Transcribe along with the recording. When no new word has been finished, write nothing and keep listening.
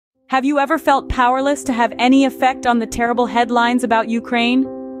Have you ever felt powerless to have any effect on the terrible headlines about Ukraine?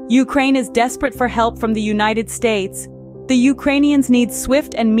 Ukraine is desperate for help from the United States. The Ukrainians need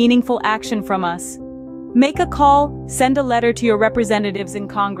swift and meaningful action from us. Make a call, send a letter to your representatives in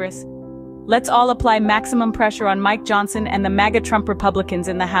Congress. Let's all apply maximum pressure on Mike Johnson and the MAGA Trump Republicans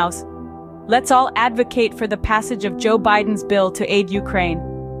in the House. Let's all advocate for the passage of Joe Biden's bill to aid Ukraine.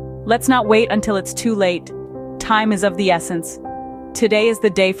 Let's not wait until it's too late. Time is of the essence. Today is the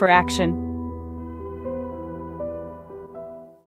day for action.